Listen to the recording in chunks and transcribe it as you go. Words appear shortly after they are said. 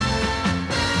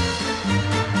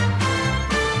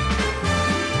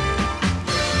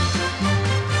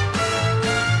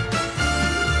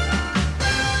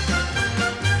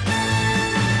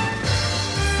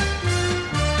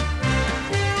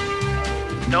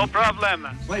No problem.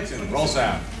 Clayton, roll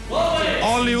sound.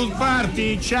 Hollywood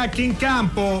Party, check in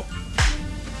campo.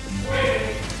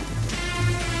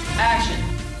 Action.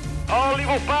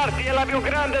 Hollywood Party è la più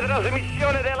grande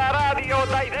trasmissione della radio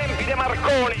dai tempi di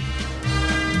Marconi.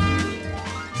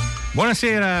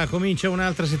 Buonasera, comincia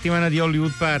un'altra settimana di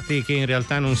Hollywood Party che in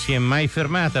realtà non si è mai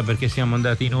fermata perché siamo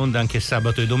andati in onda anche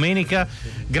sabato e domenica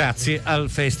grazie al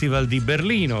Festival di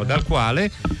Berlino, dal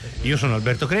quale io sono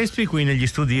Alberto Crespi qui negli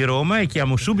studi di Roma e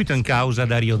chiamo subito in causa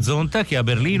Dario Zonta che a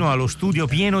Berlino ha lo studio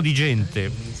pieno di gente.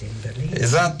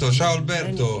 Esatto, ciao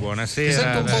Alberto. Buonasera. Ti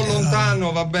sento un po'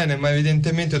 lontano, va bene, ma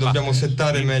evidentemente dobbiamo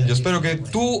settare meglio. Spero che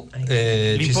tu ci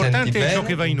senti L'importante bene. è ciò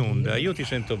che va in onda, io ti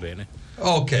sento bene.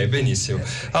 Ok, benissimo.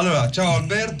 Allora, ciao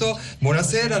Alberto,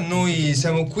 buonasera, noi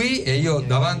siamo qui e io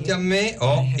davanti a me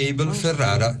ho Abel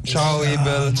Ferrara. Ciao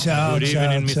Abel. Ciao, Good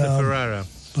evening, Mr. Ferrara.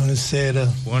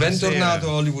 Buonasera. Bentornato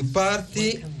a Hollywood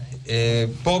Party.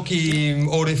 Pochi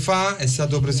ore fa è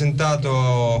stato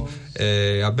presentato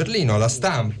a Berlino alla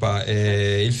stampa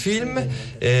il film,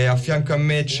 a fianco a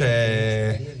me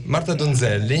c'è Marta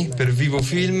Donzelli per Vivo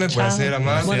Film. Ciao. Buonasera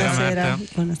Marta. Buonasera.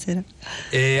 Buonasera.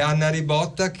 E Anna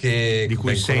Ribotta che Di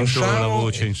cui sento la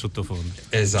voce in sottofondo.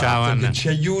 Esatto, Ciao Anna. che ci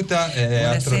aiuta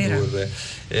a tradurre.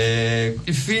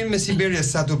 Il film Siberia è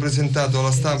stato presentato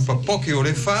alla stampa poche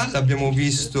ore fa, l'abbiamo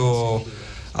visto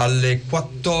alle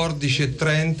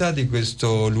 14:30 di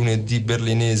questo lunedì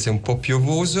berlinese un po'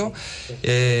 piovoso.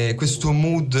 Questo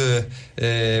mood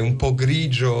un po'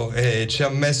 grigio ci ha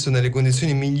messo nelle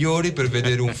condizioni migliori per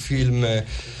vedere un film.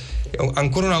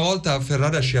 Ancora una volta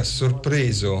Ferrara ci ha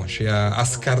sorpreso, ci ha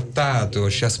scartato,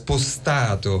 ci ha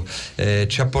spostato,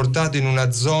 ci ha portato in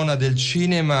una zona del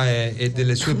cinema e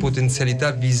delle sue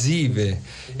potenzialità visive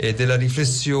e della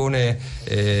riflessione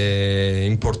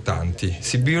importanti.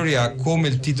 Siberia, come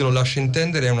il titolo lascia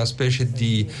intendere, è una specie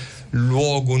di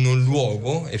luogo non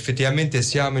luogo. Effettivamente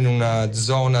siamo in una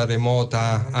zona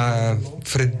remota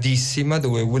freddissima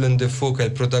dove Willem Defoe, che è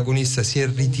il protagonista, si è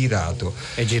ritirato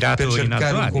È girato per in cercare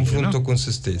Alto un Adige, confronto no? con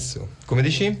se stesso. Come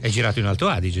dici? È girato in Alto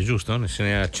Adige, giusto? Se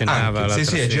ne accennava Anche,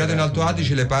 sì, è girato in Alto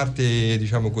Adige, le parti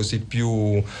diciamo così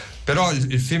più. Però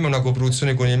il film è una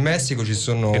coproduzione con il Messico, ci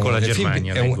sono. E con la il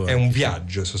Germania, film è un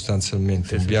viaggio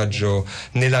sostanzialmente, un viaggio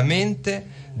nella mente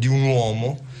di un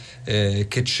uomo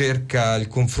che cerca il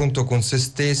confronto con se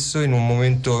stesso in un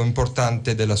momento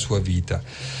importante della sua vita.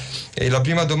 E la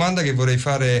prima domanda che vorrei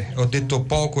fare, ho detto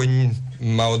poco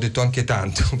ma ho detto anche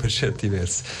tanto per certi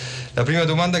versi. La prima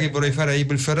domanda che vorrei fare a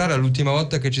Abel Ferrara, l'ultima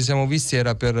volta che ci siamo visti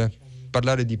era per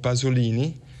parlare di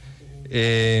Pasolini.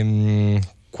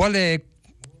 Qual è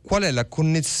la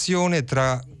connessione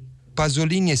tra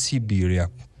Pasolini e Siberia?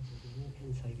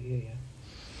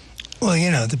 Well,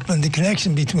 you know, the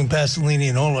connection between Pasolini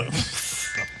and all of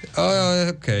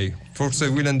Ok, forse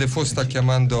Willem Defoe sta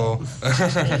chiamando.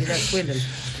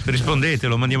 Rispondete,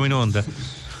 lo mandiamo in onda.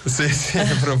 Sì,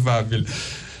 è probabile.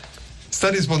 Sta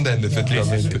rispondendo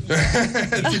effettivamente.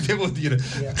 Ti devo dire.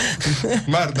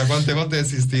 Marta, quante volte hai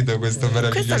assistito a questo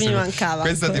meraviglioso? Questa mi mancava.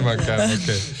 Questa ti mancava,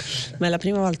 ok. Ma è la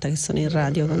prima volta che sono in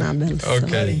radio con Abel.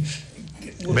 Ok.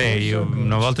 Beh,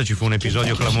 una volta ci fu un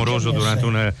episodio clamoroso durante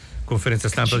una conferenza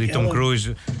stampa di Tom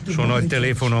Cruise, suonò il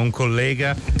telefono a un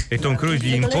collega e Tom Cruise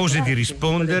gli impose di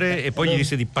rispondere e poi gli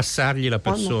disse di passargli la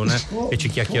persona e ci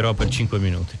chiacchierò per 5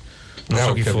 minuti. Non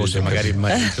so chi fosse, magari il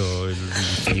marito, il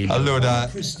figlio. Allora,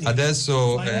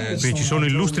 adesso Quindi ci sono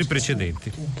illustri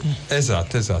precedenti.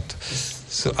 Esatto.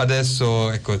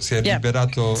 Adesso ecco, si è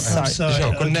liberato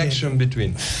diciamo, connection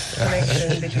between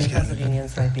Pasolini and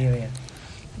Siberia.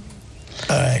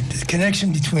 All right, the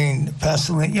connection between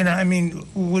Pasolini, you know, I mean,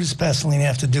 what does Pasolini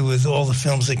have to do with all the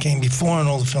films that came before and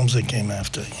all the films that came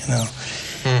after, you know?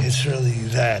 It's really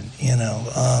that, you know.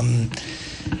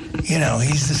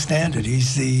 He's the standard.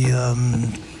 He's the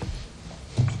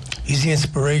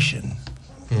inspiration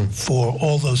for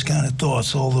all those kind of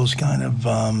thoughts, all those kind of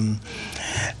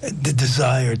the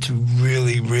desire to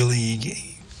really, really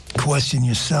question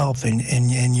yourself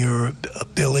and your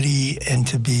ability and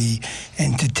to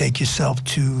take yourself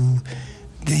to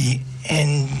the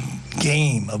end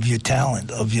game of your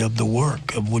talent, of the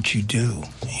work of what you do,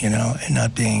 you know, and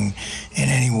not being in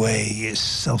any way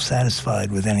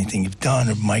self-satisfied with anything you've done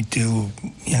or might do,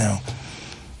 you know.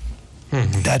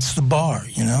 That's the bar,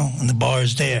 you know, and the bar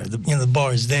is there. The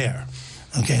bar is there.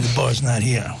 Okay, the bar's not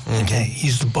here. Okay,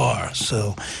 he's the bar.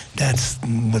 So that's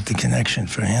what the connection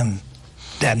for him.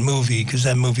 That movie, because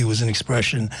that movie was an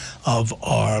expression of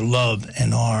our love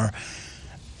and our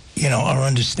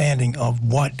understanding of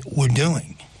what we're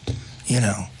doing, you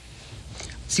know.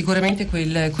 Sicuramente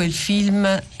quel film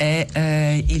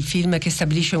è il film che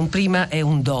stabilisce un prima e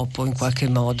un dopo, in qualche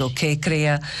modo, che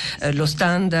crea lo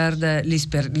standard,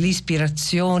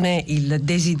 l'ispirazione, il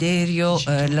desiderio,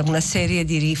 una serie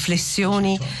di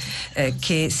riflessioni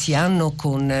che si hanno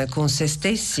con se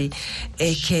stessi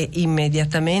e che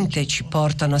immediatamente ci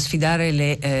portano a sfidare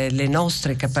le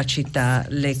nostre capacità,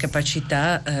 le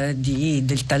capacità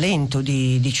del talento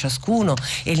di ciascuno,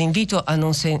 e l'invito a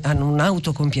non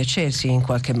autocompiacersi in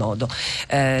qualche modo.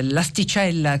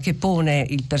 L'asticella che pone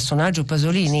il personaggio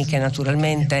Pasolini, che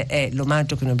naturalmente è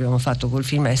l'omaggio che noi abbiamo fatto col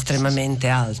film, è estremamente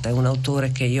alta, è un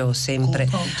autore che io ho sempre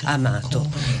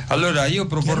amato. Allora io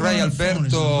proporrei,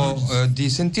 Alberto, di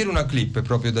sentire una clip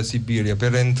proprio da Siberia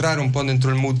per entrare un po' dentro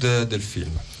il mood del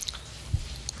film.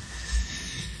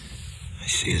 I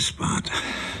see a spot.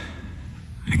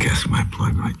 I guess my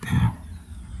plug right there.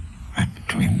 Right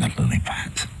between the lily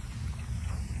pads.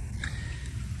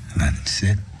 And I'd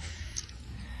sit.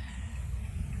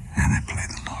 And I'd play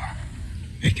the lure.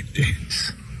 Make it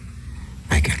dance.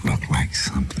 Make it look like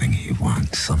something he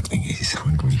wants, something he's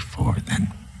hungry for.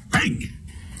 Then, bang!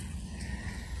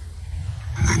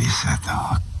 And then you set the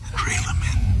hook and reel him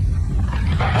in.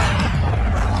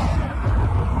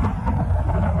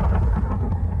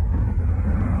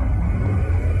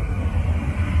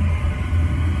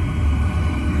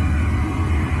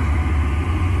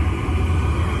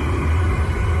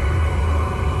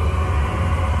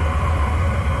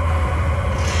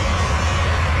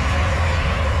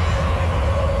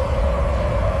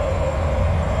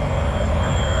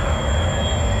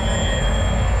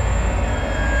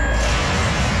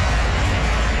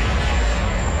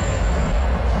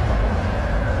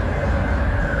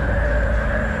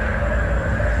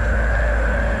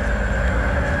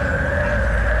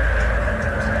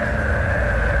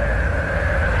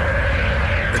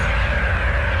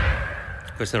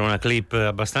 Questa era una clip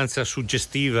abbastanza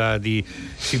suggestiva di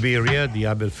Siberia di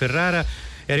Abel Ferrara.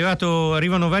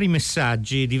 Arrivano vari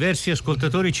messaggi, diversi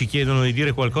ascoltatori ci chiedono di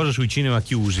dire qualcosa sui cinema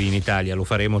chiusi in Italia, lo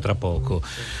faremo tra poco.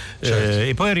 Certo.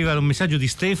 E poi arriva un messaggio di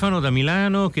Stefano da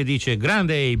Milano che dice: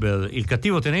 grande Abel, Il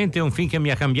cattivo tenente è un film che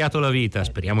mi ha cambiato la vita,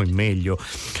 speriamo in meglio.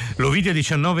 Lo vidi a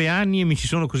 19 anni e mi ci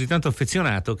sono così tanto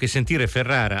affezionato che sentire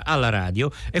Ferrara alla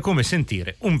radio è come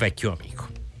sentire un vecchio amico.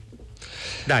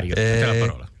 Dario, te la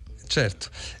parola. Certo,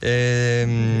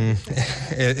 Abel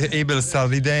sta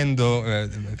ridendo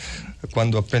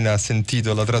quando appena ha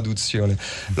sentito la traduzione.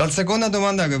 La seconda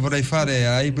domanda che vorrei fare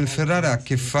a Abel Ferrara ha a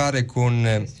che fare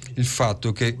con il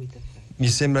fatto che mi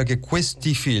sembra che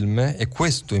questi film, e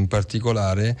questo in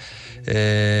particolare,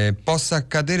 possa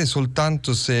accadere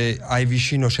soltanto se hai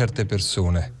vicino certe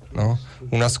persone, no?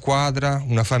 Una squadra,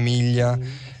 una famiglia,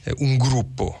 un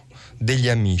gruppo, degli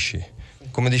amici.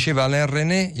 Come diceva Alain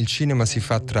René, il cinema si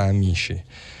fa tra amici.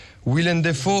 Willem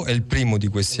Defoe è il primo di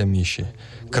questi amici,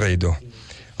 credo.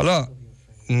 Allora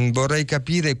vorrei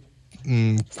capire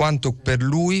quanto per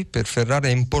lui, per Ferrara,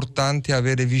 è importante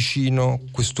avere vicino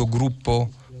questo gruppo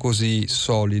così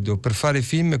solido per fare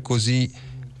film così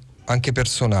anche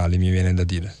personali, mi viene da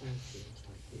dire.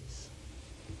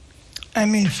 I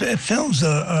mean, films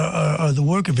are the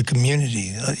work of a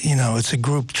community. It's a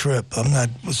group trip. I'm not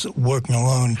working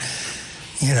alone,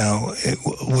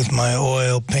 with my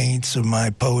oil paints or my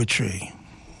poetry.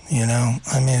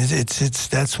 I mean, it's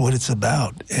that's what it's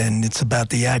about, and it's about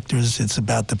the actors. It's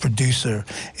about the producer.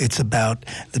 It's about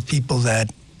the people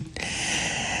that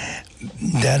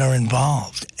are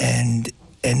involved, and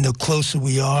the closer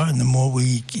we are, and the more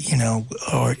we,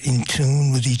 are in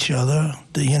tune with each other,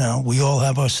 we all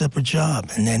have our separate job,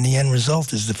 and then the end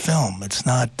result is the film. It's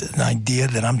not an idea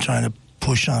that I'm trying to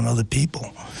push on other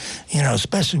people,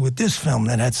 especially with this film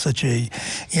that had such a,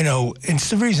 it's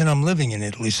the reason I'm living in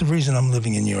Italy. It's the reason I'm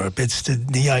living in Europe. It's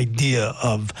the idea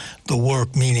of the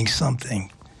work meaning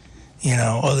something,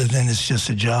 other than it's just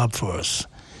a job for us.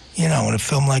 And a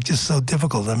film like this is so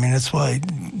difficult. I mean, that's why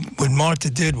what Marta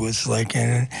did was like,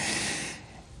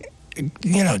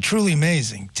 truly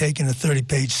amazing. Taking a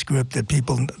 30-page script that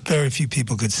very few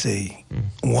people could see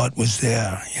what was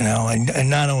there, and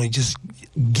not only just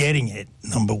getting it,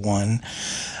 number one,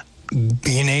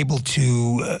 being able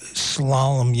to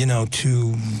slalom,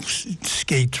 to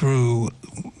skate through,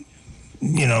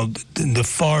 the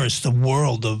forest, the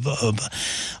world of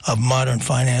modern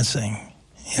financing.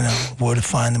 Where to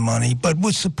find the money, but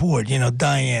with support,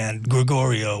 Diane,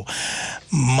 Gregorio,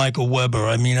 Michael Weber.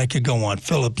 I mean, I could go on.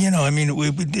 Philip, you know, I mean,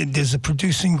 there's a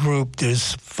producing group,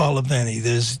 there's Falaveni,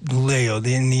 there's Leo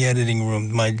in the editing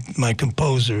room, my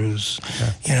composer who's,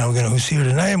 you know, who's here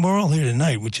tonight, and we're all here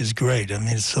tonight, which is great. I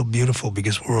mean, it's so beautiful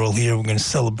because we're all here. We're going to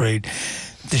celebrate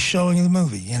the showing of the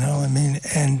movie, you know, I mean,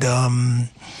 and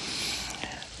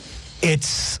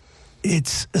it's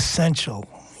essential,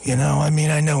 you know. I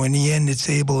mean, I know in the end it's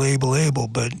Abel,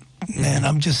 but man,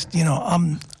 I'm just, you know,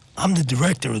 I'm the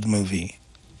director of the movie.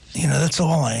 You know, that's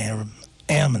all I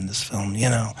am in this film, you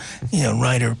know,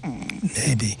 writer,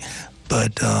 maybe.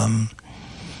 But,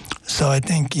 so I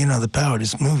think, you know, the power of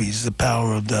this movie is the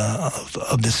power of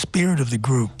the spirit of the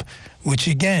group, which,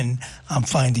 again, I'm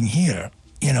finding here.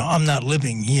 You know, I'm not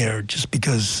living here just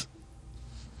because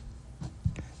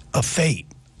of fate.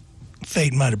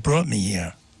 Fate might have brought me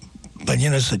here. But, you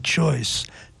know, it's a choice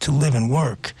to live and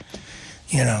work,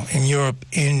 you know, in Europe,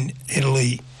 in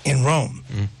Italy, in Rome.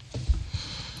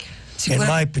 In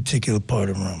my particular part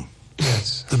of Rome.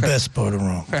 Yes. The best part of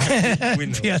Rome.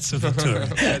 Piazza Vittorio.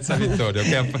 Piazza Vittorio,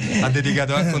 che ha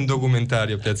dedicato anche un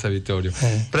documentario a Piazza Vittorio.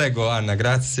 Prego Anna,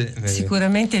 grazie.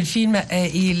 Sicuramente il film è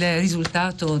il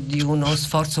risultato di uno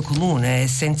sforzo comune, è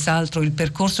senz'altro il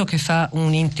percorso che fa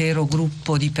un intero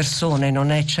gruppo di persone, non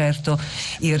è certo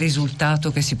il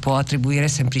risultato che si può attribuire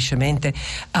semplicemente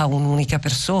a un'unica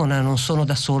persona, non sono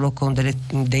da solo con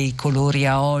dei colori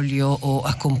a olio o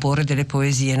a comporre delle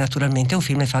poesie. Naturalmente un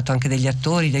film è fatto anche degli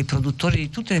attori, dei produttori, di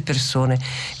tutte le persone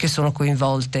che sono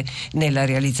coinvolte nella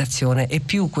realizzazione, e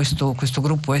più questo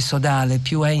gruppo è sodale,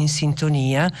 più è in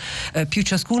sintonia, più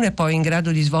ciascuno è poi in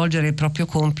grado di svolgere il proprio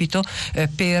compito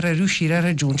per riuscire a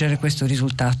raggiungere questo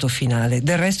risultato finale.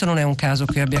 Del resto non è un caso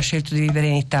che io abbia scelto di vivere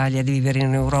in Italia, di vivere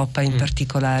in Europa in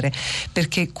particolare,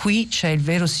 perché qui c'è il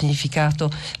vero significato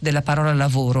della parola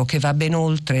lavoro, che va ben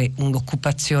oltre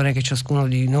un'occupazione che ciascuno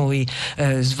di noi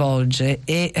svolge,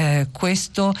 e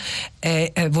questo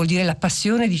vuol dire la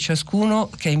passione di ciascuno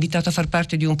che è invitato a far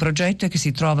parte di un progetto e che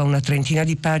si trova una trentina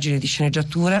di pagine di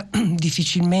sceneggiatura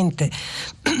difficilmente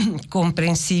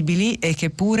comprensibili, e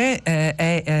che pure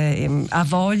ha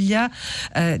voglia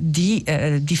di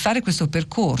fare questo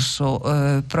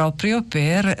percorso proprio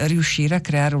per riuscire a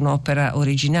creare un'opera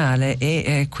originale,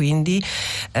 e quindi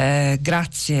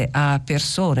grazie a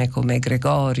persone come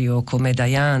Gregorio, come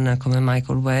Diana, come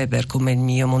Michael Weber, come il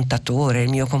mio montatore, il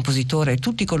mio compositore,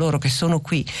 tutti coloro che sono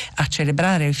qui a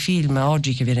celebrare il film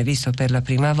oggi che viene visto per la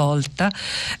prima volta,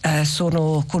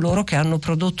 sono coloro che hanno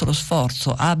prodotto lo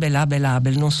sforzo.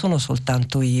 Abel, non sono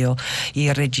soltanto io,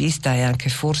 il regista e anche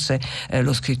forse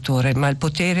lo scrittore, ma il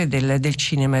potere del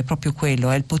cinema è proprio quello,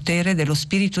 è il potere dello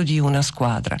spirito di una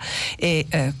squadra, e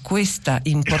questa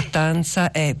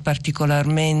importanza è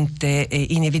particolarmente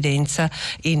in evidenza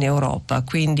in Europa.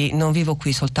 Quindi non vivo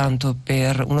qui soltanto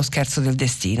per uno scherzo del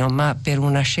destino, ma per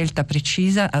una scelta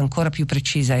precisa, ancora più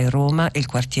precisa in Roma, il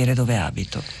quartiere dove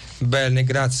abito. Bene,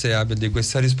 grazie Abel di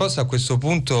questa risposta. A questo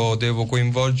punto devo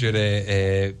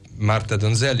coinvolgere Marta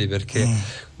Donzelli, perché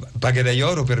pagherei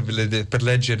oro per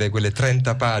leggere quelle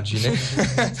 30 pagine.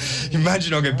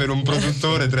 Immagino che per un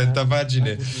produttore 30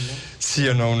 pagine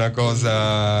siano una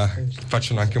cosa che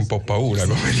facciano anche un po' paura,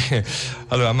 come dire.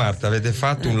 Allora Marta, avete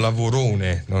fatto un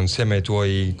lavorone insieme ai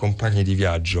tuoi compagni di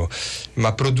viaggio,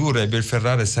 ma produrre Abel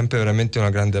Ferrara è sempre veramente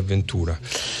una grande avventura.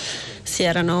 Sì,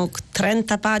 erano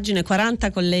 30 pagine,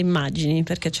 40 con le immagini,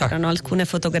 perché c'erano alcune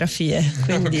fotografie,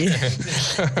 quindi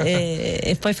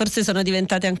e poi forse sono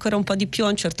diventate ancora un po' di più a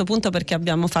un certo punto, perché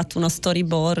abbiamo fatto uno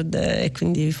storyboard e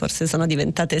quindi forse sono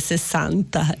diventate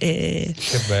 60. Che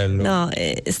bello. No,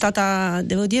 è stata,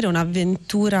 devo dire,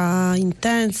 un'avventura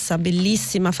intensa,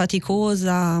 bellissima,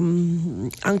 faticosa,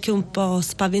 anche un po'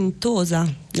 spaventosa,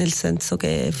 nel senso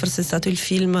che forse è stato il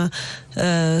film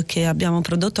che abbiamo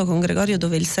prodotto con Gregorio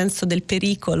dove il senso del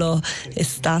pericolo è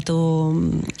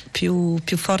stato più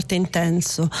forte e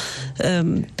intenso,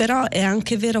 però è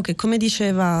anche vero che, come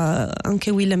diceva anche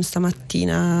Willem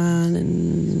stamattina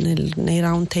nei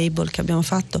round table che abbiamo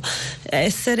fatto,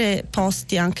 essere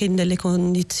posti anche in delle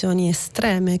condizioni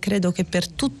estreme, credo che per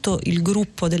tutto il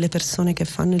gruppo delle persone che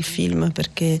fanno il film,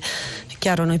 perché è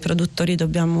chiaro, noi produttori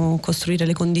dobbiamo costruire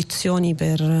le condizioni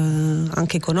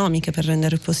anche economiche per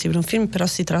rendere possibile un film, però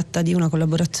si tratta di una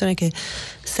collaborazione che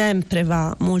sempre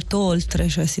va molto oltre,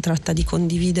 cioè si tratta di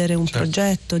condividere un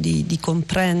progetto, di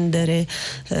comprendere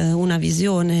una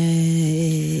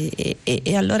visione,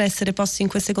 e allora essere posti in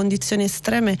queste condizioni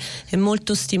estreme è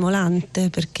molto stimolante,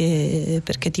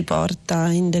 perché ti porta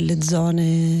in delle zone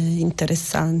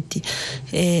interessanti,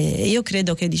 e io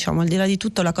credo che, diciamo, al di là di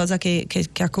tutto, la cosa che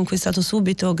ha conquistato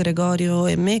subito Gregorio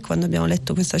e me quando abbiamo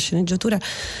letto questa sceneggiatura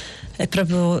è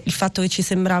proprio il fatto che ci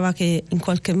sembrava che in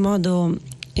qualche modo,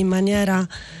 in maniera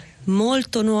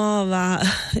molto nuova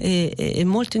e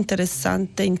molto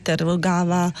interessante,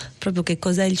 interrogava proprio che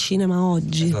cos'è il cinema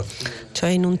oggi. Esatto.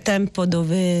 Cioè in un tempo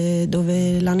dove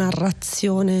la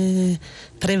narrazione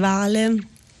prevale,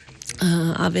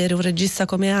 avere un regista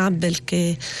come Abel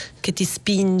che ti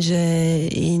spinge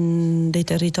in dei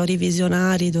territori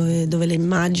visionari dove le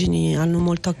immagini hanno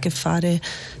molto a che fare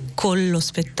con lo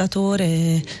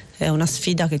spettatore, è una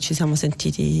sfida che ci siamo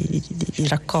sentiti di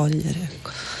raccogliere, ecco.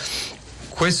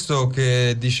 Questo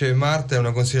che dice Marta è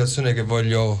una considerazione che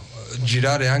voglio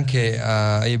girare anche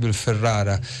a Abel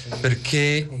Ferrara,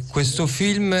 perché questo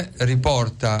film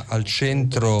riporta al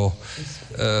centro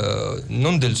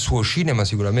non del suo cinema,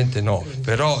 sicuramente no,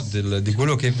 però di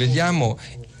quello che vediamo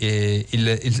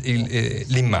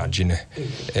l'immagine,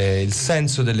 il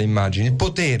senso delle immagini, il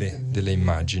potere delle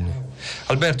immagini.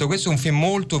 Alberto, questo è un film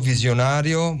molto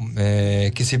visionario,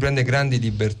 che si prende grandi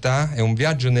libertà, è un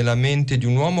viaggio nella mente di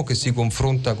un uomo che si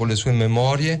confronta con le sue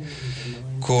memorie,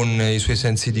 con i suoi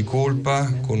sensi di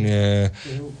colpa, con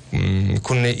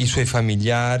i suoi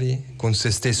familiari, con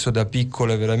se stesso da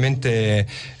piccolo. È veramente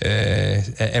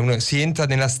si entra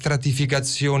nella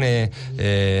stratificazione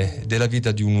della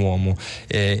vita di un uomo,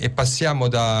 e passiamo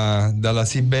dalla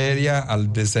Siberia al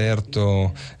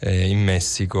deserto in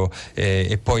Messico,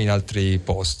 e poi in altri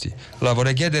posti. Allora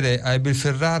vorrei chiedere a Abel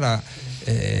Ferrara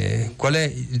qual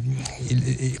è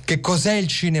che cos'è il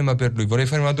cinema per lui. Vorrei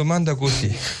fare una domanda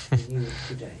così.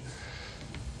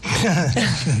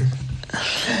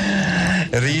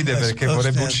 Ride perché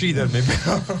vorrebbe uccidermi,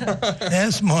 però.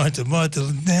 Ask Marta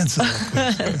dance.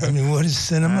 I mean, what is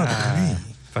cinema for me?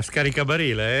 Fa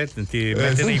scaricabarile, ti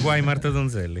mette nei guai Marta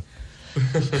Donzelli.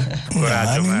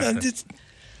 Coraggio, Marta.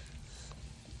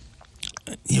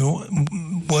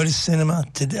 What is cinema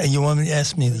today? You want me to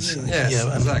ask me this? Yes,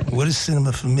 exactly. What is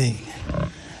cinema for me?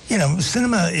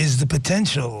 Cinema is the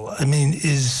potential. I mean,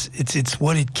 it's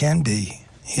what it can be.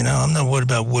 I'm not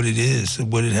worried about what it is,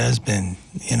 what it has been.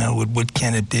 What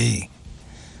can it be?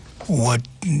 What.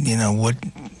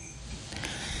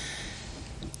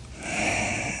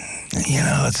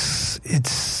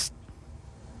 It's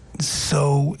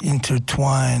so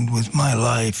intertwined with my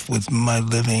life, with my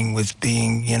living, with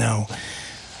being,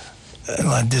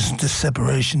 the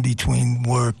separation between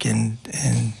work and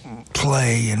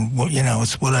play, and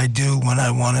it's what I do when I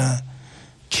want to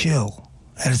chill,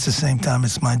 and at the same time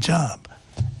it's my job,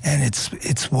 and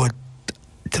it's what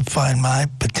to find my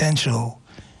potential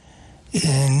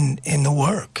in the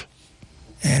work,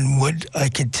 and what I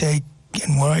could take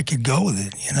and where I could go with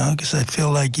it, because I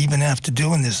feel like even after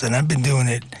doing this, and I've been doing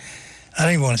it, I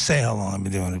don't even want to say how long I've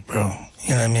been doing it, bro.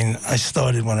 I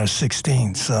started when I was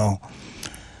 16, so,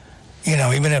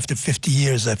 even after 50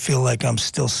 years, I feel like I'm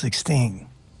still 16.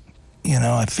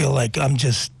 I feel like I'm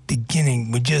just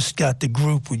beginning. We just got the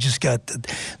group, we just got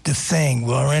the thing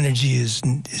where our energy is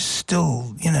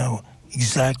still,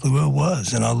 exactly where it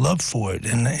was, and our love for it,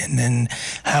 and then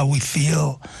how we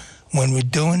feel when we're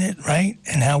doing it, right?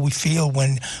 And how we feel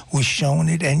when we're showing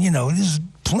it. And,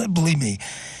 believe me,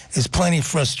 there's plenty of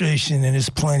frustration, and there's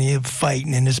plenty of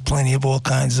fighting, and there's plenty of all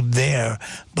kinds of there.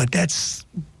 But that's,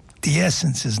 the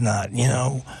essence is not,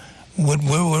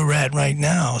 where we're at right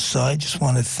now. So I just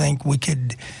want to think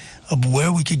of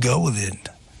where we could go with it,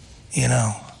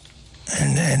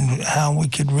 and how we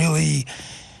could really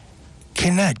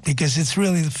connect, because it's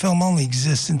really, the film only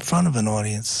exists in front of an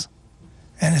audience.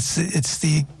 And it's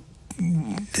the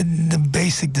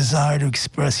basic desire to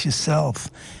express yourself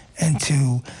and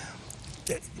to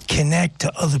connect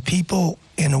to other people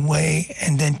in a way,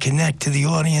 and then connect to the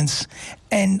audience.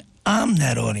 And I'm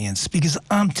that audience, because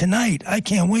tonight, I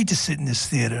can't wait to sit in this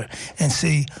theater and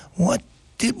see, what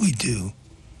did we do?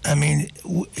 I mean,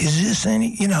 is this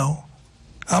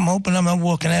I'm hoping I'm not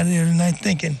walking out of there tonight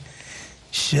thinking,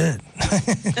 shit.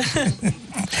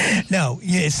 No,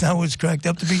 it's not what it's cracked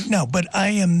up to be. No, but I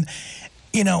am,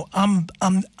 I'm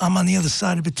on the other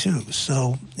side of it too.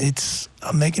 So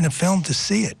I'm making a film to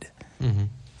see it. Mm-hmm.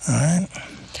 All right?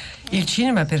 Il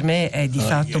cinema per me è di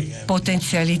fatto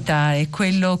potenzialità, è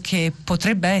quello che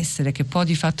potrebbe essere, che può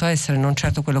di fatto essere, non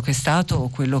certo quello che è stato o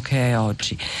quello che è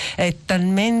oggi. È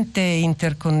talmente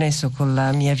interconnesso con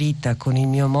la mia vita, con il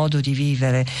mio modo di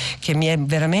vivere, che mi è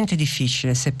veramente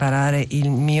difficile separare il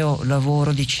mio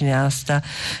lavoro di cineasta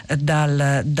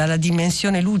dalla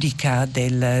dimensione ludica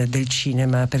del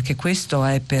cinema, perché questo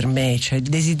è per me, cioè il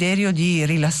desiderio di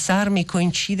rilassarmi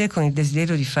coincide con il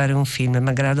desiderio di fare un film,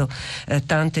 malgrado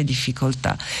tante difficoltà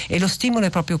difficoltà, e lo stimolo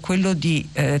è proprio quello di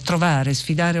trovare,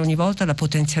 sfidare ogni volta la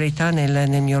potenzialità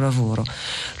nel mio lavoro.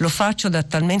 Lo faccio da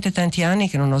talmente tanti anni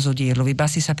che non oso dirlo, vi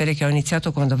basti sapere che ho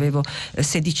iniziato quando avevo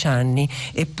 16 anni,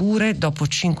 eppure dopo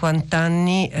 50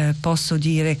 anni posso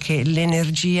dire che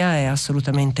l'energia è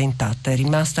assolutamente intatta, è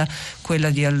rimasta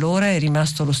quella di allora, è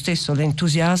rimasto lo stesso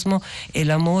l'entusiasmo e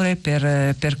l'amore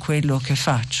per quello che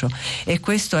faccio, e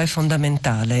questo è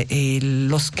fondamentale, e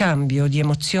lo scambio di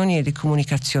emozioni e di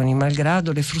comunicazioni,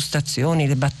 malgrado le frustrazioni,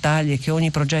 le battaglie che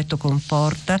ogni progetto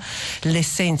comporta,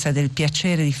 l'essenza del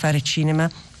piacere di fare cinema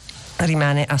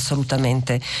rimane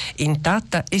assolutamente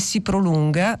intatta e si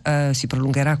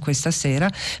prolungherà questa sera,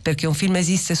 perché un film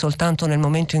esiste soltanto nel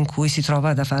momento in cui si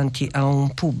trova davanti a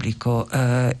un pubblico,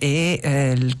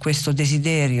 questo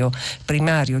desiderio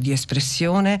primario di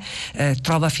espressione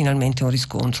trova finalmente un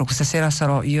riscontro. Questa sera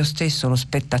sarò io stesso lo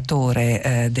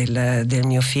spettatore del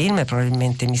mio film e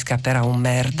probabilmente mi scapperà un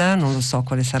merda, non lo so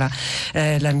quale sarà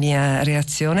la mia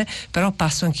reazione, però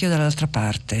passo anch'io dall'altra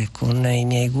parte con i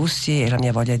miei gusti e la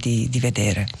mia voglia di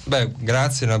vedere. Beh,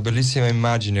 grazie, una bellissima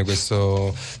immagine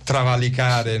questo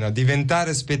travalicare, no?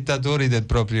 Diventare spettatori del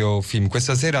proprio film.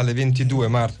 Questa sera alle 22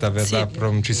 Marta verrà,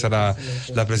 sì, ci sarà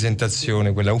la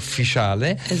presentazione, quella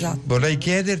ufficiale. Esatto. Vorrei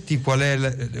chiederti qual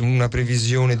è una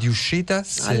previsione di uscita.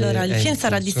 Allora, il film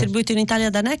sarà distribuito in Italia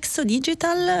da Nexo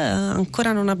Digital,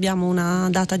 ancora non abbiamo una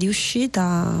data di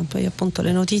uscita, poi appunto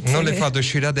le notizie non le fate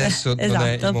uscire adesso, esatto, non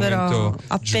è il però momento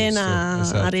appena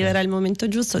giusto, esatto, arriverà il momento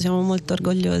giusto. Siamo molto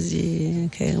orgogliosi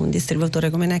che un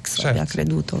distributore come Nexo abbia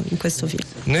creduto in questo film.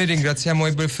 Noi ringraziamo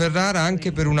Abel Ferrara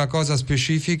anche per una cosa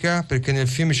specifica, perché nel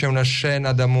film c'è una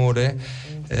scena d'amore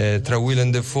tra Willem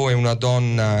Defoe e una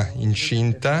donna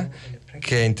incinta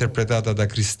che è interpretata da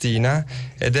Cristina,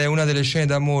 ed è una delle scene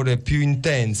d'amore più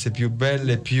intense, più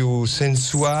belle, più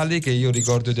sensuali che io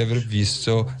ricordo di aver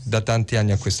visto da tanti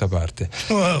anni a questa parte.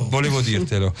 Wow. Volevo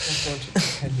dirtelo.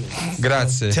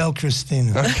 Grazie. Tell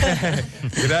Cristina.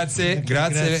 Grazie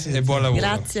e buon lavoro.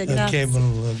 Grazie. Okay, buon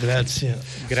lavoro, grazie.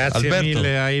 Grazie Alberto.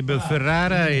 mille a Abel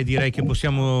Ferrara, e direi che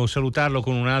possiamo salutarlo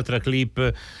con un'altra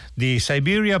clip di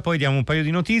Siberia, poi diamo un paio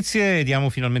di notizie e diamo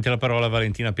finalmente la parola a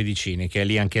Valentina Pedicini, che è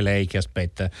lì anche lei che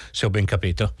aspetta, se ho ben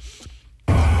capito.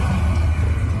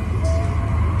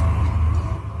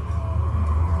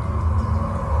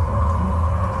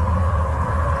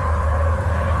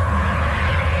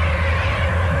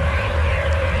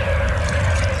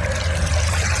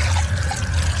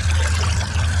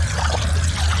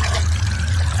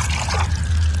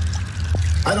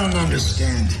 I don't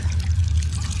understand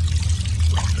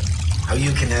how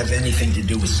you can have anything to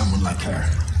do with someone like her.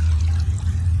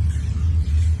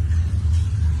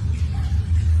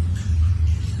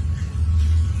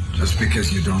 Just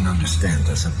because you don't understand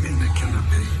doesn't mean it cannot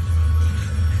be.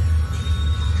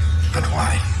 But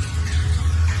why?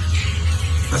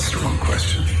 That's the wrong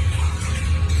question.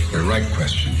 The right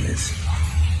question is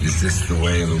this the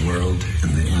way of the world?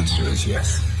 And the answer is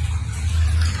yes.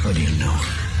 What do you know?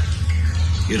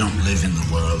 You don't live in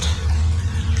the world.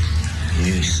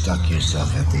 You stuck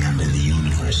yourself at the end of the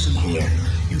universe, and here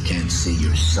you can't see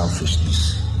your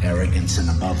selfishness, arrogance, and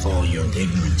above all, your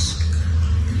ignorance.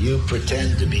 You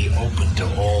pretend to be open to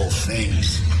all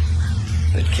things,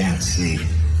 but can't see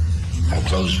how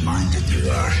closed-minded you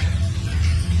are.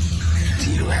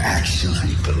 Do you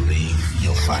actually believe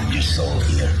you'll find your soul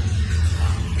here?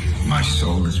 My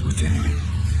soul is within me.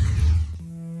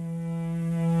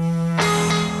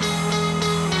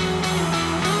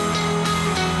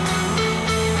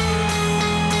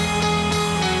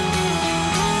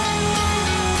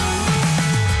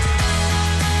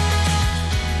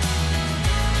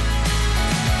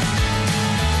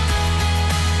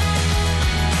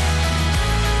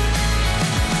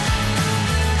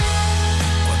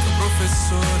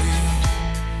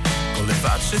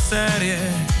 Serie,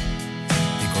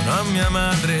 dicono a mia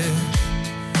madre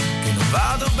che non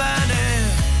vado bene.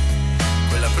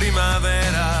 Quella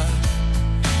primavera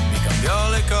mi cambiò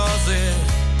le cose.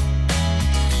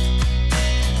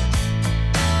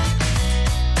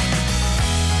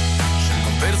 Scelgo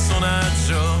un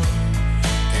personaggio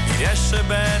che mi riesce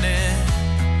bene,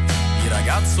 il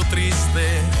ragazzo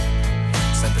triste,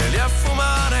 sempre lì a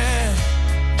fumare.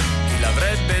 Chi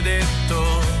l'avrebbe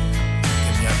detto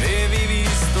mi avevi visto?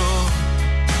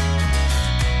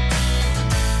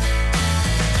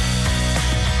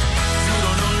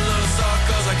 Giuro non lo so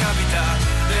cosa capita,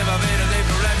 devo avere dei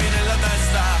problemi nella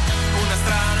testa, una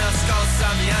strana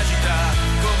scossa mi agita,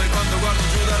 come quando guardo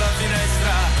giù dalla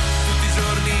finestra, tutti i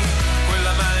giorni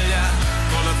quella maglia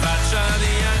con la faccia di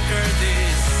Ian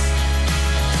Curtis,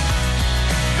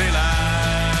 me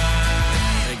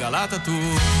l'hai regalata tu.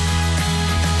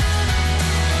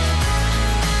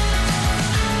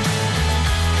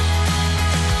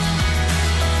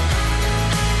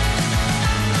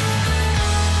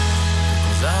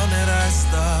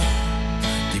 basta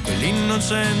di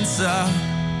quell'innocenza,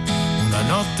 una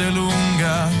notte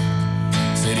lunga,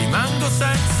 se rimango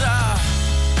senza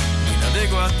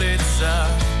inadeguatezza,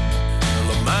 non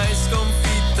l'ho mai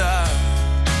sconfitta.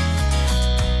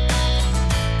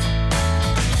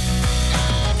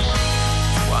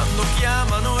 Quando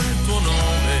chiamano il tuo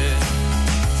nome,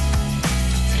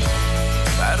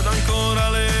 perdo ancora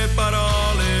le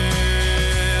parole.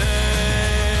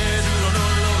 Giuro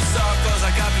non lo so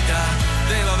cosa capita,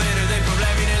 devo avere dei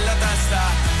problemi nella testa,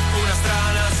 una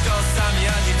strana scossa mi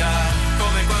agita,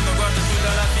 come quando guardo giù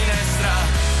dalla finestra,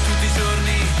 tutti i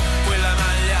giorni quella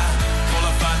maglia con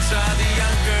la faccia di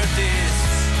Ian Curtis.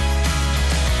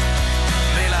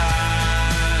 Me la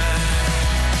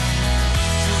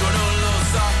giuro non lo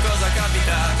so cosa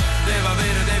capita, devo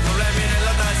avere dei problemi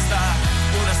nella testa,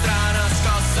 una strana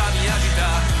scossa mi agita,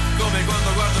 come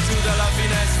quando guardo giù dalla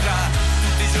finestra,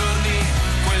 tutti i giorni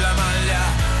quella maglia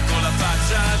con la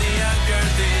faccia di Ian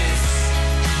Curtis.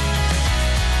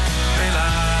 Me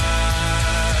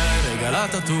l'hai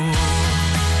regalata tu.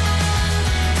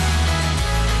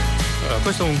 Allora,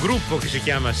 questo è un gruppo che si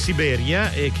chiama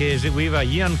Siberia e che eseguiva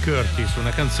Ian Curtis,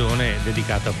 una canzone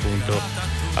dedicata appunto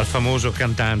al famoso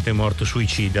cantante morto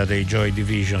suicida dei Joy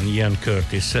Division, Ian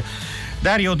Curtis.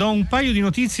 Dario, do un paio di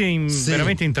notizie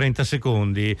veramente in 30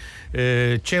 secondi.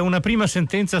 C'è una prima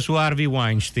sentenza su Harvey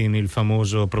Weinstein, il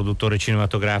famoso produttore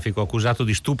cinematografico accusato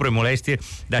di stupro e molestie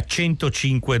da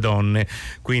 105 donne,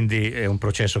 quindi è un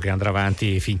processo che andrà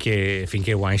avanti finché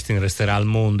Weinstein resterà al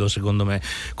mondo, secondo me.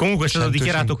 Comunque è stato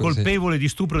dichiarato colpevole di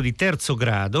stupro di terzo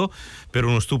grado per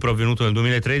uno stupro avvenuto nel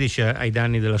 2013 ai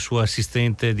danni della sua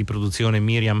assistente di produzione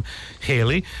Miriam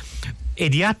Haley, e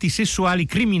di atti sessuali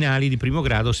criminali di primo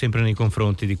grado sempre nei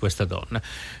confronti di questa donna.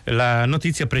 La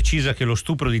notizia precisa che lo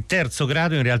stupro di terzo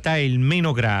grado in realtà è il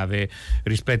meno grave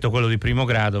rispetto a quello di primo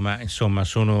grado, ma insomma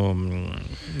sono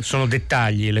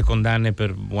dettagli. Le condanne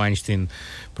per Weinstein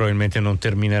probabilmente non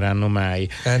termineranno mai.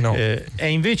 No. È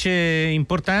invece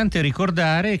importante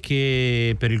ricordare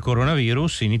che per il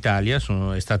coronavirus in Italia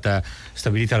è stata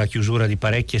stabilita la chiusura di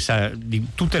di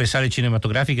tutte le sale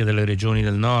cinematografiche delle regioni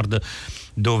del nord,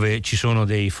 dove ci sono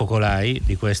dei focolai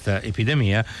di questa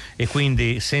epidemia, e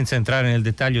quindi, senza entrare nel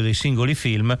dettaglio dei singoli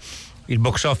film, il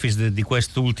box office di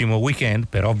quest'ultimo weekend,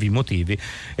 per ovvi motivi,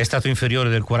 è stato inferiore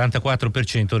del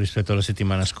 44% rispetto alla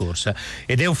settimana scorsa,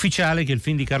 ed è ufficiale che il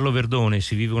film di Carlo Verdone,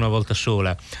 Si vive una volta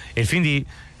sola, e il film di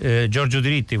Giorgio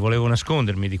Diritti, Volevo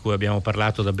nascondermi, di cui abbiamo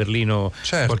parlato da Berlino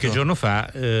qualche giorno fa,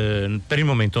 per il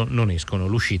momento non escono.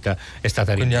 L'uscita è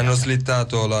stata rinviata. Quindi hanno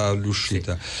slittato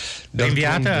l'uscita. Sì.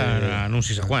 Rinviata non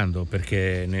si sa quando,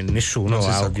 perché nessuno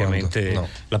ha ovviamente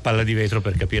la palla di vetro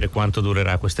per capire quanto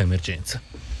durerà questa emergenza.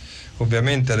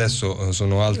 Ovviamente adesso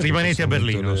sono altri. Rimanete a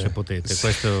Berlino se potete.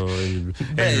 Questo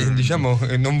diciamo,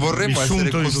 non vorremmo essere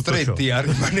costretti a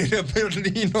rimanere a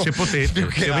Berlino se potete,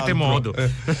 se avete modo.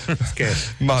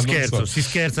 Scherzo, si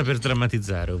scherza per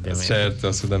drammatizzare, ovviamente. Certo,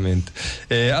 assolutamente.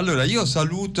 Allora io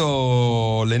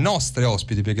saluto le nostre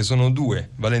ospiti, perché sono due.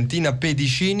 Valentina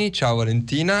Pedicini, ciao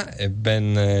Valentina, e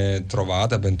ben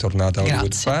trovata, bentornata a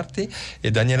Hollywood Party. E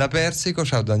Daniela Persico,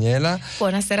 ciao Daniela.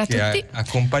 Buonasera a tutti. Che ha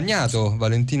accompagnato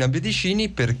Valentina Pedicini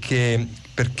perché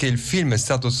il film è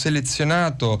stato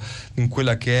selezionato in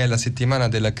quella che è la settimana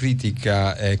della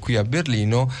critica qui a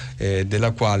Berlino,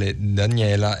 della quale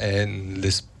Daniela è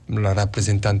la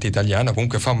rappresentante italiana,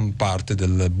 comunque fa parte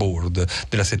del board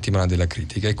della settimana della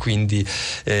critica, e quindi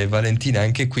Valentina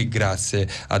anche qui grazie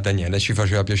a Daniela ci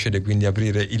faceva piacere quindi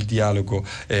aprire il dialogo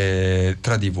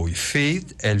tra di voi.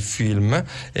 Faith è il film,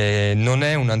 non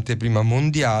è un'anteprima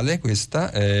mondiale questa,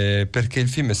 perché il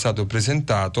film è stato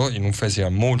presentato in un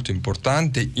festival molto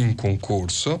importante in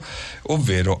concorso,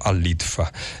 ovvero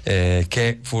all'ITFA, che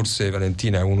è forse,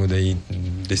 Valentina, è uno dei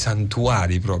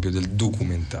santuari proprio del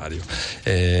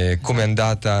documentario. Come è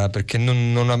andata? Perché è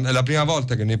la prima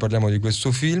volta che noi parliamo di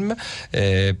questo film,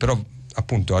 però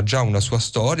appunto ha già una sua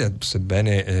storia,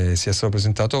 sebbene sia stato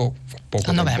presentato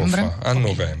poco tempo fa, a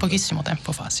novembre. Pochissimo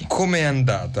tempo fa, sì. Come è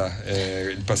andata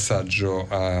il passaggio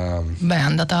a... Beh, è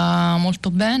andata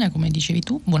molto bene, come dicevi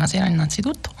tu. Buonasera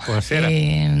innanzitutto. Buonasera.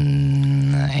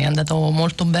 È andato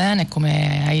molto bene,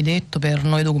 come hai detto, per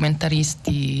noi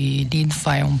documentaristi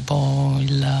l'IDFA è un po'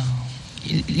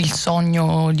 il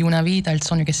sogno di una vita, il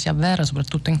sogno che si avvera,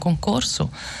 soprattutto in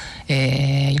concorso.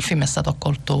 E il film è stato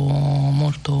accolto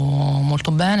molto, molto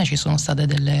bene, ci sono state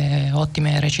delle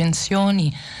ottime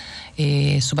recensioni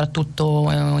e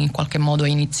soprattutto in qualche modo è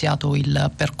iniziato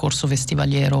il percorso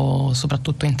festivaliero,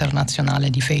 soprattutto internazionale,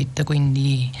 di Fate,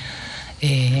 quindi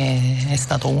E è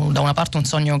stato da una parte un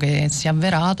sogno che si è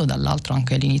avverato, dall'altro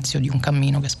anche l'inizio di un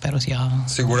cammino che spero sia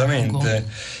sicuramente lungo.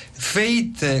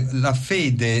 Fate, la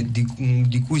fede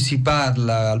di cui si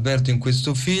parla, Alberto, in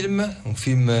questo film, un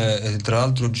film tra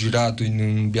l'altro girato in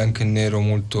un bianco e nero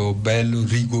molto bello,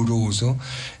 rigoroso,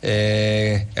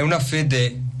 è una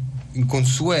fede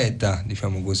inconsueta,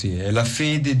 diciamo così, è la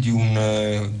fede di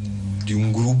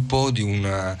un gruppo, di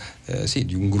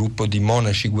un gruppo di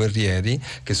monaci guerrieri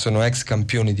che sono ex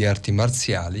campioni di arti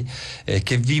marziali,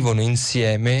 che vivono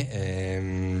insieme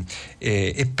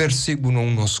e perseguono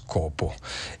uno scopo,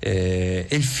 e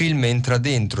il film entra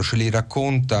dentro, ce li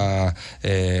racconta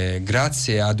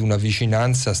grazie ad una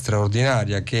vicinanza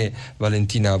straordinaria che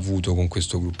Valentina ha avuto con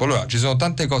questo gruppo. Allora, ci sono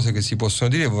tante cose che si possono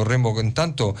dire, vorremmo che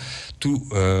intanto tu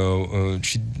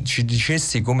ci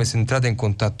dicessi come sei entrata in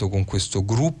contatto con questo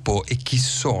gruppo e chi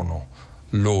sono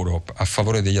loro, a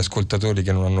favore degli ascoltatori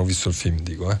che non hanno visto il film,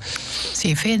 dico.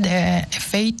 Sì, Fate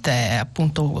è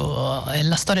appunto è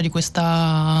la storia di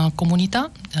questa comunità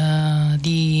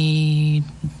di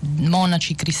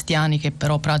monaci cristiani che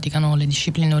però praticano le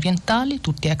discipline orientali,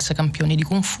 tutti ex campioni di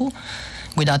Kung Fu,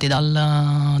 guidati da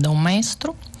un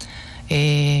maestro,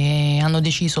 e hanno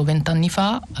deciso 20 anni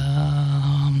fa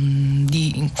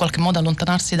di in qualche modo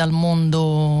allontanarsi dal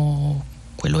mondo,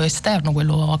 quello esterno,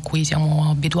 quello a cui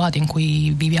siamo abituati, in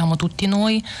cui viviamo tutti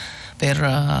noi,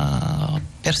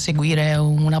 per seguire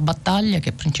una battaglia che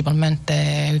è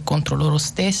principalmente contro loro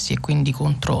stessi e quindi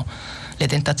contro le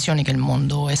tentazioni che il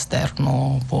mondo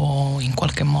esterno può in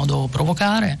qualche modo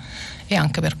provocare, e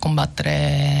anche per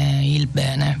combattere il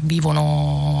bene.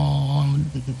 Vivono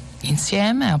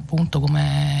insieme appunto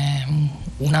come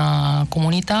una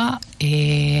comunità,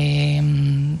 e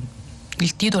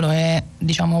il titolo è,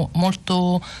 diciamo,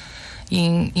 molto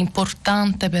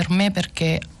importante per me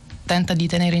perché tenta di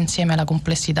tenere insieme la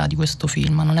complessità di questo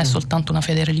film. Non è soltanto una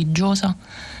fede religiosa,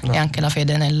 no, è anche la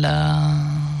fede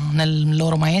nel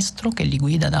loro maestro che li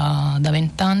guida da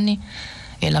 20 anni,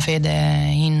 e la fede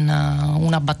in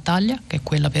una battaglia che è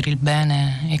quella per il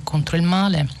bene e contro il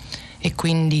male. E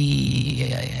quindi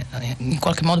in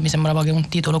qualche modo mi sembrava che un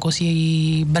titolo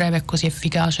così breve e così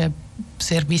efficace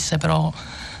servisse però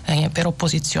per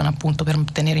opposizione, appunto, per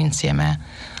tenere insieme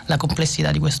la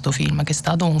complessità di questo film, che è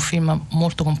stato un film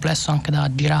molto complesso anche da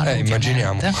girare.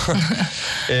 Immaginiamo.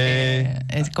 E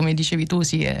come dicevi tu,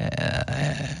 sì,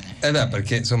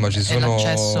 perché insomma ci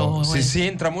sono si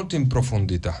entra molto in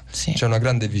profondità, sì. C'è una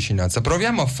grande vicinanza.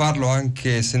 Proviamo a farlo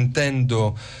anche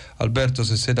sentendo, Alberto,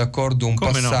 se sei d'accordo, un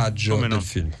passaggio del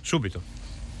film. Subito.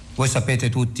 Voi sapete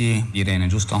tutti Irene,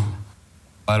 giusto?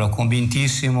 Ero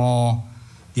convintissimo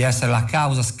di essere la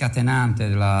causa scatenante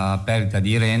della perdita di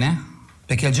Irene,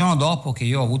 perché il giorno dopo che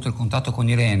io ho avuto il contatto con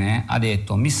Irene ha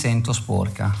detto mi sento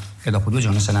sporca, e dopo 2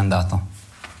 giorni se n'è andato,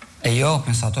 e io ho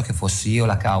pensato che fossi io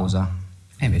la causa,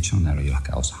 e invece non ero io la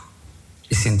causa.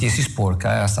 Il sentirsi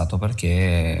sporca era stato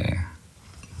perché,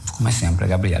 come sempre,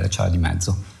 Gabriele c'era di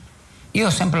mezzo. Io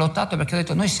ho sempre lottato perché ho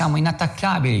detto noi siamo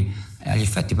inattaccabili, e agli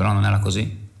effetti però non era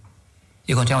così.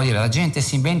 Io continuavo a dire la gente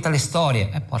si inventa le storie,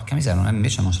 porca miseria,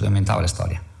 invece non se le inventava le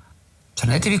storie. Cioè,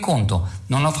 rendetevi conto,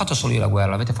 non l'ho fatto solo io la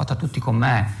guerra, l'avete fatta tutti con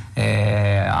me,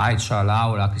 Aisha,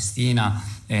 Laura, Cristina,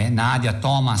 Nadia,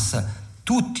 Thomas,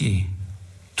 tutti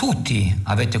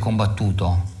avete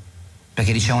combattuto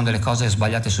perché dicevano delle cose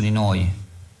sbagliate su di noi.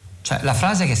 Cioè, la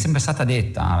frase che è sempre stata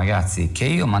detta, ragazzi, che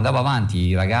io mandavo avanti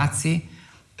i ragazzi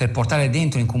per portare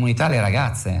dentro in comunità le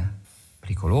ragazze.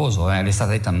 Pericoloso, le è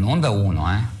stata detta non da uno,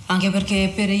 Anche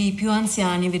perché per i più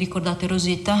anziani vi ricordate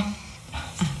Rosetta?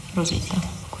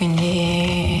 Rosetta.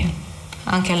 Quindi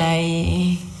anche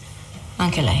lei.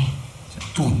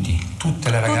 Tutte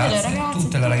le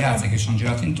ragazze che sono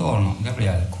girate intorno,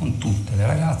 Gabriele, con tutte le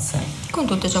ragazze. Con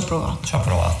tutte ci ha provato. Ci ha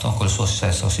provato, col suo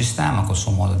stesso sistema, col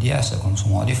suo modo di essere, con il suo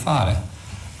modo di fare.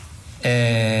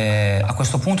 E a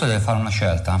questo punto deve fare una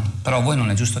scelta, però voi non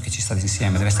è giusto che ci state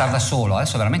insieme, deve stare da solo,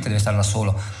 adesso veramente deve stare da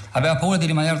solo. Aveva paura di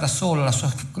rimanere da solo, la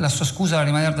sua scusa era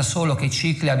rimanere da solo, che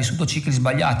ha vissuto cicli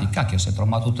sbagliati. Cacchio, si è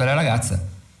trombato tutte le ragazze.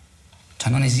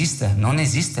 Cioè non esiste,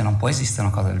 non può esistere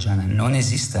una cosa del genere, non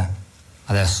esiste.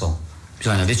 Adesso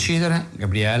bisogna decidere,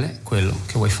 Gabriele, quello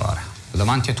che vuoi fare.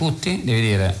 Davanti a tutti devi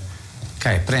dire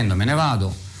ok, prendo, me ne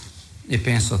vado, e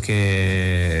penso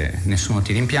che nessuno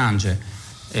ti rimpiange.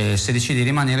 E se decidi di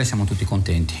rimanere siamo tutti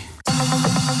contenti.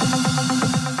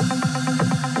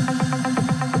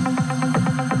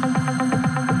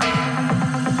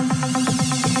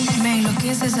 Me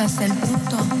enloqueces hasta el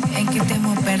punto en que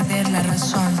temo perder la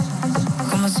razón,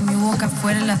 como si mi boca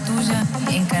fuera la tuya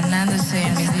encarnándose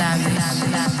en mis labios.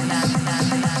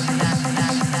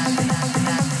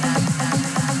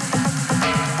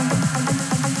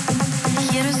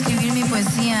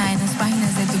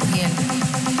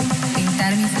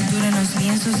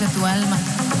 pedazos de tu alma,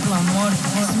 tu amor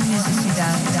es mi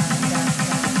necesidad.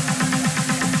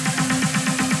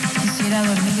 Quisiera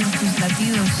dormir en tus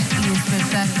latidos y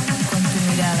despertar con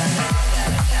tu mirada.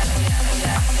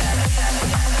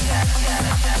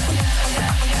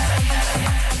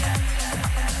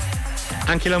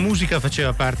 Anche la musica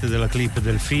faceva parte della clip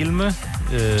del film.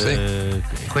 Sì.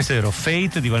 Questa era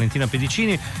Fate di Valentina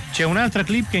Pedicini. C'è un'altra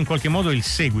clip che in qualche modo è il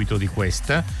seguito di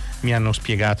questa, mi hanno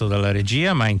spiegato dalla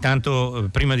regia, ma intanto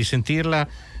prima di sentirla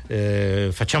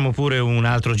facciamo pure un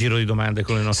altro giro di domande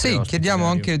con le nostre ospiti. Chiediamo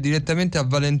anche direttamente a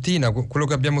Valentina. Quello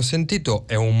che abbiamo sentito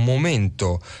è un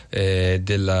momento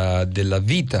della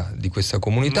vita di questa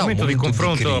comunità, un momento di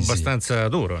confronto di abbastanza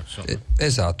duro, insomma.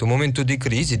 Esatto, un momento di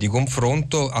crisi, di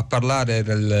confronto. A parlare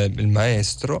il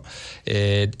maestro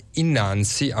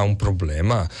innanzi a un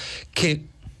problema che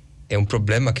è un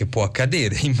problema che può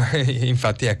accadere,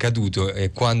 infatti è accaduto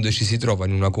quando ci si trova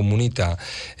in una comunità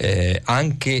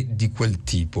anche di quel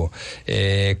tipo.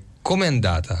 Com'è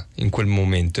andata in quel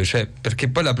momento? Cioè, perché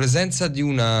poi la presenza di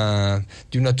una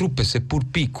troupe, seppur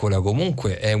piccola,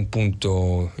 comunque è un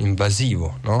punto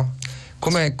invasivo, no?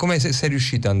 Come sei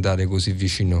riuscita ad andare così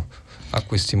vicino a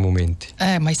questi momenti?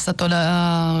 Ma è stato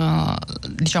la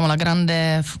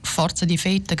grande forza di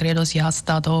Fate, credo sia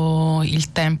stato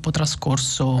il tempo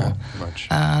trascorso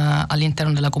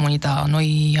all'interno della comunità.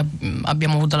 Noi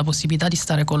abbiamo avuto la possibilità di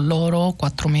stare con loro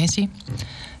 4 mesi,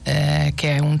 che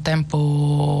è un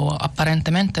tempo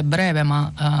apparentemente breve,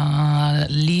 ma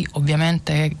lì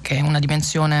ovviamente che è una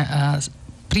dimensione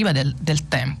priva del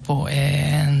tempo.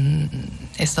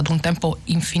 È stato un tempo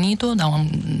infinito da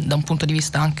un punto di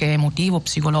vista anche emotivo,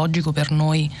 psicologico per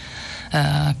noi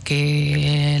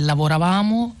che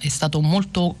lavoravamo. È stato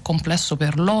molto complesso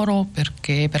per loro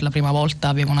perché per la prima volta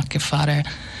avevano a che fare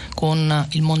con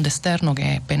il mondo esterno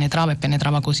che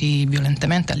penetrava così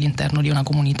violentemente all'interno di una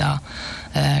comunità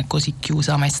così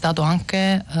chiusa, ma è stato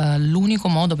anche l'unico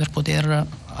modo per poter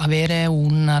avere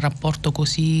un rapporto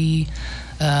così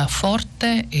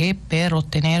forte e per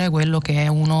ottenere quello che è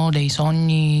uno dei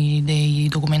sogni dei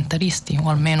documentaristi, o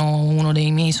almeno uno dei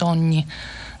miei sogni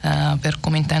per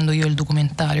come intendo io il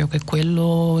documentario, che è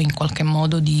quello in qualche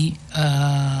modo di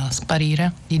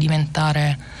sparire, di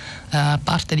diventare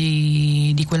parte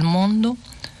di quel mondo,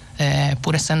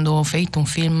 pur essendo Fate un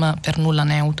film per nulla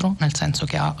neutro, nel senso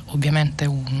che ha ovviamente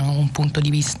un punto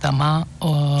di vista, ma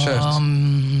certo.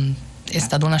 È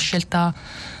stata una scelta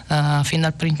fin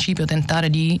dal principio tentare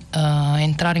di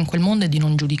entrare in quel mondo e di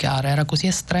non giudicare. Era così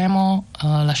estremo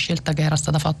la scelta che era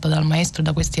stata fatta dal maestro e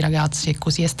da questi ragazzi, e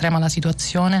così estrema la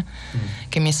situazione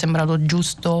che mi è sembrato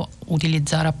giusto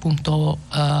utilizzare appunto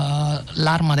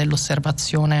l'arma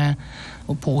dell'osservazione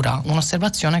pura,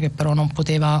 un'osservazione che però non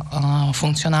poteva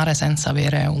funzionare senza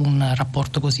avere un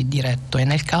rapporto così diretto. E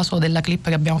nel caso della clip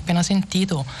che abbiamo appena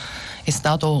sentito è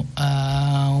stato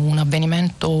un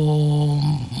avvenimento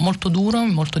molto duro,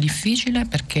 molto difficile,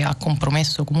 perché ha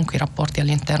compromesso comunque i rapporti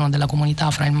all'interno della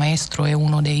comunità fra il maestro e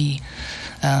uno dei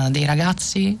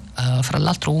ragazzi, fra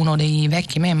l'altro uno dei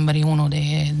vecchi membri,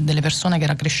 delle persone che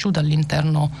era cresciuta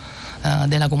all'interno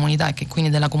della comunità e che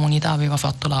quindi della comunità aveva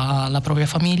fatto la propria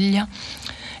famiglia.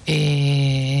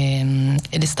 Ed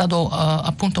è stato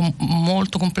appunto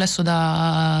molto complesso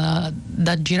da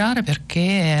girare, perché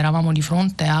eravamo di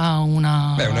fronte a un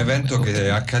evento che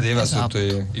accadeva sotto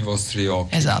i vostri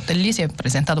occhi. Esatto, e lì si è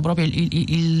presentato proprio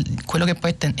quello che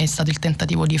poi è stato il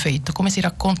tentativo di Fate, come si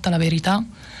racconta la verità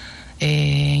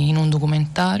in un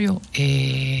documentario.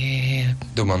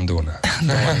 Domandona.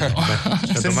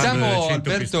 Sentiamo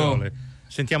Alberto.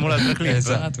 Sentiamo l'altra clip.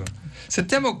 Esatto.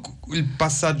 Sentiamo il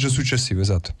passaggio successivo,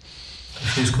 esatto.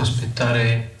 Preferisco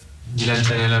aspettare di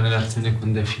leggere la relazione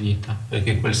quando è finita, perché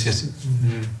in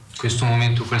questo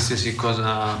momento qualsiasi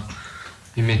cosa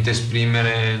mi mette a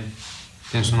esprimere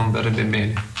penso non verrebbe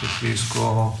bene.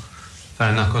 Preferisco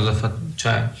fare una cosa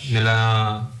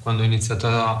quando ho iniziato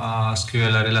a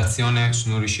scrivere la relazione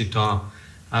sono riuscito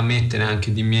a mettere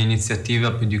anche di mia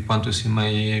iniziativa più di quanto sia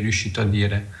mai riuscito a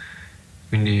dire,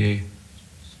 quindi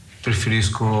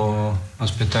preferisco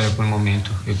aspettare quel momento,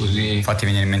 e così. Infatti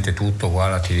viene in mente tutto,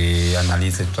 guarda, ti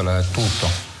analizzi tutto.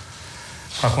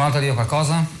 Qualcun altro dire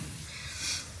qualcosa?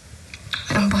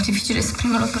 È un po' difficile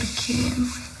esprimerlo perché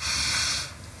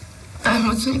ha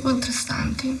emozioni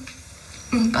contrastanti.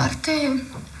 In parte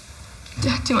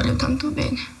ti voglio tanto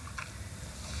bene,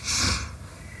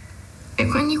 e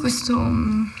quindi questo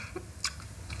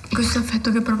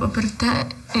affetto che provo per te,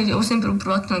 e ho sempre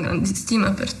provato una grande stima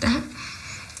per te,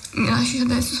 mi lasci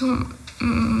adesso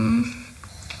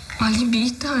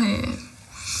allibita e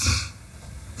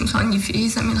non so,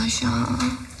 indifesa, mi lascia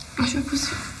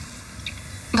così.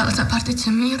 Dall'altra parte ti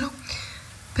ammiro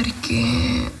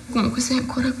perché comunque sei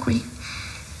ancora qui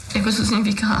e questo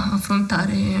significa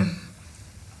affrontare,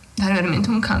 dare veramente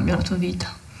un cambio alla tua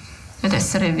vita ed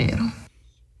essere vero.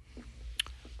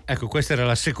 Ecco, questa era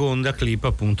la seconda clip,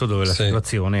 appunto, dove la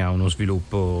situazione ha uno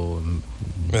sviluppo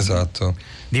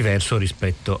diverso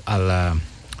rispetto alla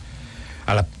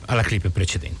clip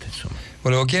precedente, insomma.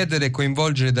 Volevo chiedere e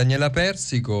coinvolgere Daniela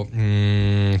Persico,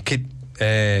 che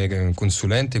è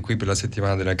consulente qui per la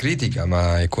settimana della critica,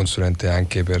 ma è consulente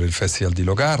anche per il Festival di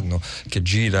Locarno, che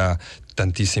gira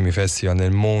tantissimi festival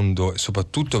nel mondo,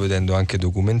 soprattutto vedendo anche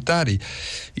documentari.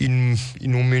 In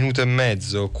un minuto e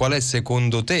mezzo, qual è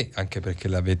secondo te, anche perché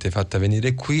l'avete fatta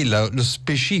venire qui, lo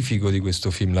specifico di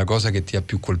questo film, la cosa che ti ha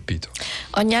più colpito?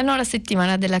 Ogni anno la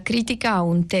settimana della critica ha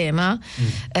un tema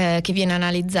che viene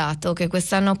analizzato, che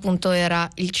quest'anno appunto era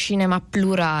il cinema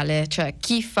plurale, cioè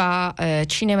chi fa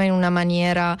cinema in una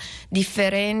maniera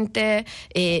differente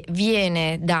e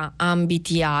viene da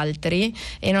ambiti altri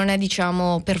e non è,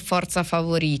 diciamo, per forza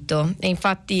favorito. E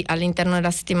infatti all'interno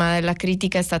della settimana della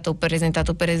critica è stato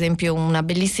presentato per esempio una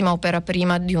bellissima opera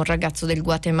prima di un ragazzo del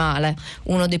Guatemala,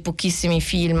 uno dei pochissimi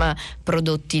film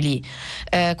prodotti lì.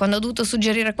 Quando ho dovuto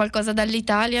suggerire qualcosa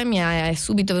dall'Italia mi è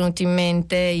subito venuto in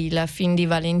mente il film di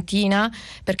Valentina,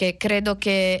 perché credo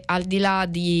che al di là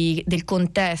del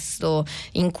contesto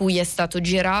in cui è stato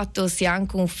girato sia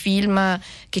anche un film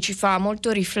che ci fa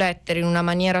molto riflettere in una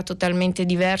maniera totalmente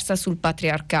diversa sul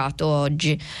patriarcato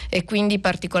oggi, e quindi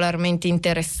particolarmente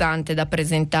interessante da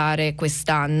presentare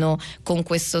quest'anno con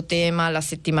questo tema alla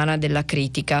settimana della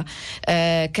critica.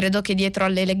 Credo che dietro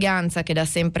all'eleganza che da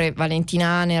sempre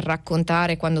Valentina ha nel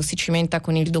raccontare, quando si cimenta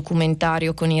con il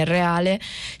documentario, con il reale,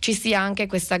 ci sia anche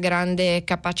questa grande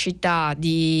capacità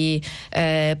di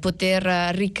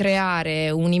poter ricreare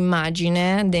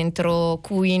un'immagine dentro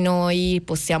cui noi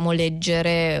possiamo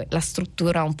leggere la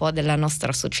struttura un po' della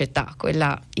nostra società,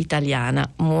 quella italiana,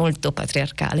 molto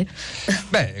patriarcale.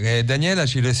 Beh, Daniela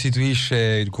ci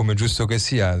restituisce, come giusto che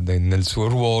sia nel suo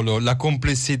ruolo, la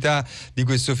complessità di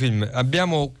questo film.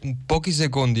 Abbiamo pochi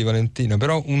secondi, Valentina,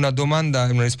 però una domanda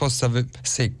e una risposta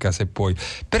secca, se puoi.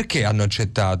 Perché hanno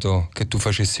accettato che tu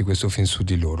facessi questo film su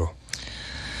di loro?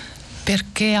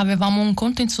 Perché avevamo un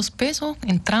conto in sospeso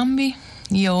entrambi.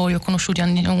 Io li ho conosciuti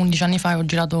 11 anni fa e ho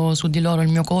girato su di loro il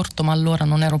mio corto, ma allora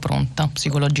non ero pronta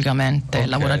psicologicamente,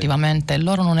 lavorativamente, e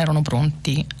loro non erano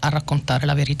pronti a raccontare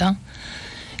la verità,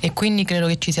 e quindi credo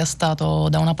che ci sia stato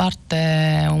da una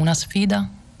parte una sfida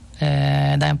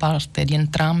da parte di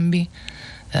entrambi,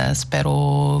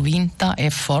 spero vinta, e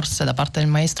forse da parte del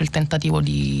maestro il tentativo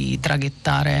di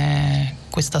traghettare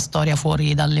questa storia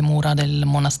fuori dalle mura del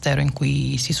monastero in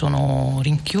cui si sono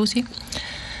rinchiusi.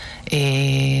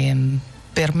 E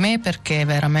per me, perché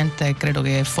veramente credo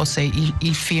che fosse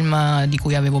il film di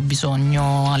cui avevo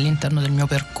bisogno all'interno del mio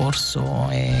percorso,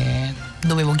 e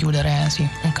dovevo chiudere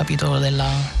un capitolo della...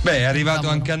 Beh, è arrivato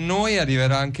anche a noi,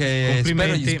 arriverà anche,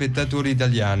 spero, agli spettatori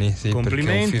italiani.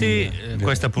 Complimenti,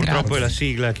 questa purtroppo è la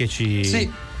sigla che ci...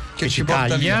 che ci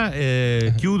taglia.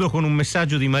 Chiudo con un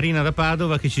messaggio di Marina da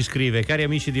Padova che ci scrive: cari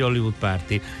amici di Hollywood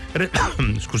Party,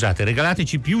 scusate,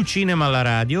 regalateci più cinema alla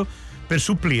radio per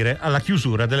supplire alla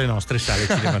chiusura delle nostre sale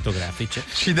cinematografiche.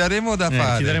 Ci daremo da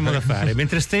fare.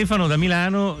 Mentre Stefano da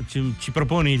Milano ci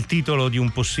propone il titolo di un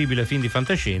possibile film di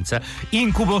fantascienza: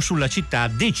 Incubo sulla città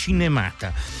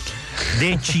decinemata,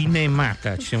 ci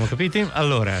siamo capiti?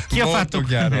 Allora, chi molto ha fatto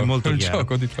chiaro, molto chiaro.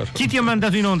 Gioco di parole. Chi ti ha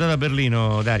mandato in onda da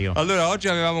Berlino, Dario? Allora, oggi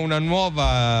avevamo una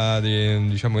nuova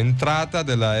entrata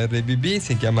della RBB,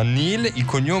 si chiama Neil, il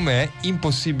cognome è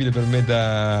impossibile per me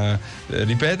da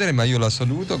ripetere, ma io la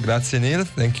saluto. Grazie Neil,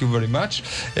 thank you very much.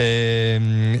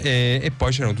 E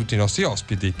poi c'erano tutti i nostri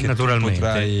ospiti che naturalmente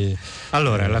potrai...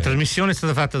 Allora, la trasmissione è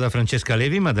stata fatta da Francesca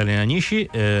Levi, Maddalena Agnisci,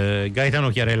 Gaetano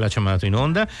Chiarella ci ha mandato in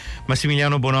onda,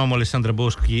 Massimiliano Bonomo, Alessandra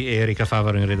Boschi e Erika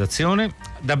Favaro in redazione.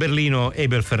 Da Berlino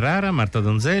Abel Ferrara, Marta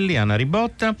Donzelli, Anna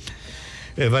Ribotta,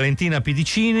 Valentina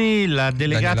Pedicini, la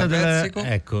delegata della...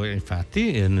 Ecco,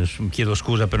 infatti, chiedo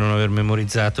scusa per non aver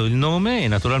memorizzato il nome, e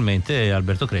naturalmente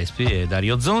Alberto Crespi e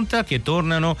Dario Zonta, che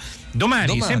tornano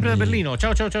domani. Sempre da Berlino.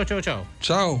 Ciao.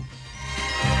 Ciao.